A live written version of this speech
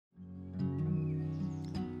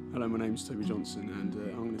Hello, my name's Toby Johnson, and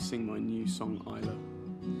I'm going to sing my new song Isla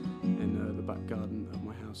in the back garden of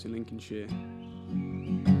my house in Lincolnshire.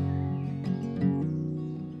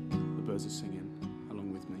 The birds are singing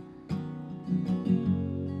along with me.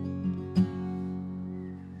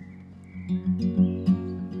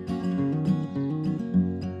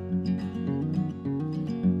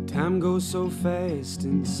 Time goes so fast,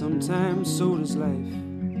 and sometimes so does life.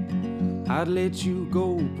 I'd let you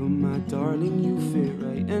go, but my darling, you fit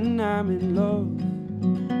right, and I'm in love.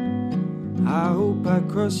 I hope I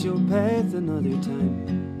cross your path another time.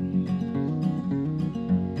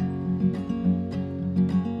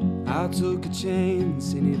 I took a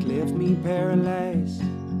chance and it left me paralyzed.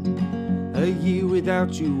 A year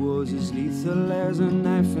without you was as lethal as a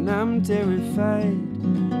knife, and I'm terrified.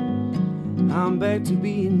 I'm back to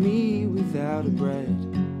being me without a bride.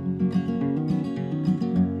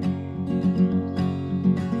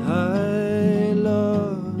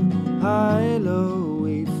 Isla,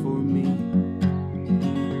 wait for me.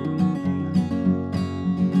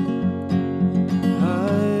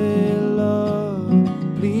 Isla,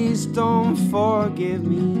 please don't forgive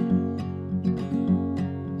me.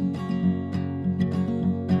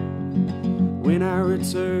 When I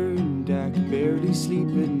returned, I could barely sleep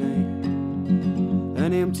at night.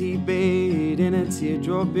 An empty bed and a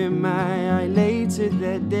teardrop in my eye. Later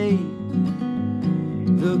that day,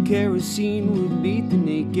 the kerosene would beat the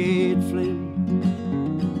naked flame.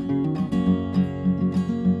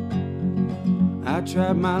 I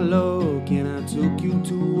tried my luck and I took you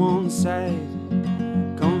to one side.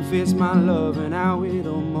 Confessed my love and how it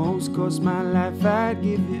almost cost my life. I'd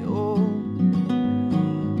give it all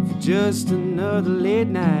for just another late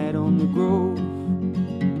night on the Grove.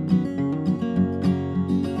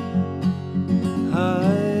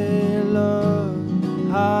 Isla,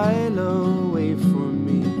 wait for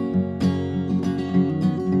me.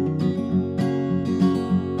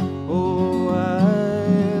 Oh,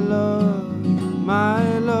 Isla,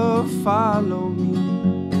 my love, follow me.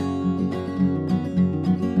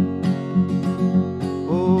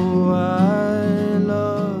 Oh,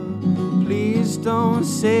 Isla, please don't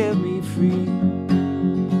set me free.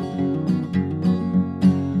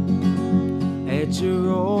 At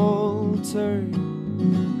your altar,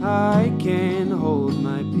 I can't hold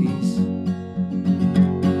my peace.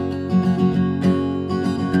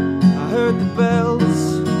 I heard the bells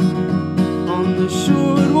on the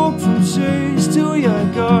short walk from church to your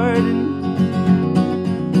garden.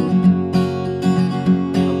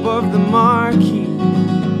 Above the marquee,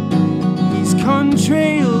 these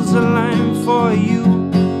contrails are lined for you.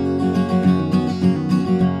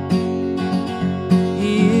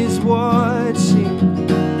 He is watching,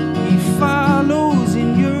 he follows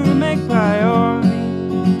in your magpie army.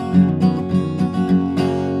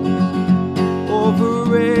 Over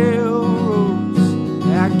railroads,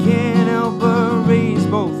 I can't help but raise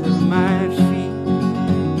both of my feet.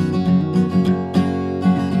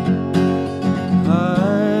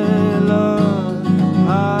 Isla,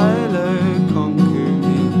 conquer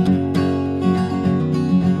me.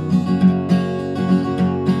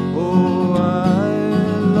 Oh,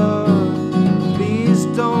 Isla, please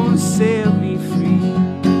don't set me free.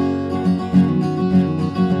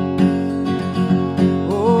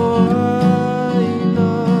 Oh,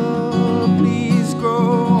 Isla, please grow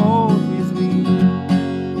old with me.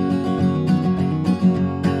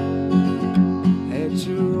 At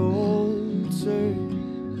your altar,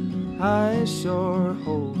 I sure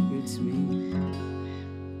hope it's me.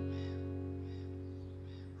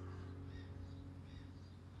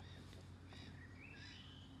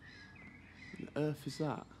 What on earth is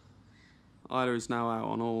that? Isla is now out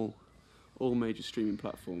on all major streaming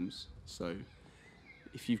platforms, so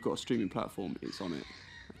if you've got a streaming platform, it's on it.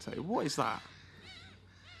 I tell you, what is that?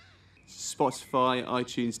 Spotify,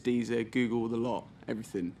 iTunes, Deezer, Google, the lot,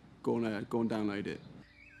 everything. Go on download it.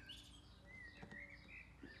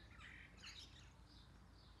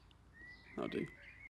 That'll do.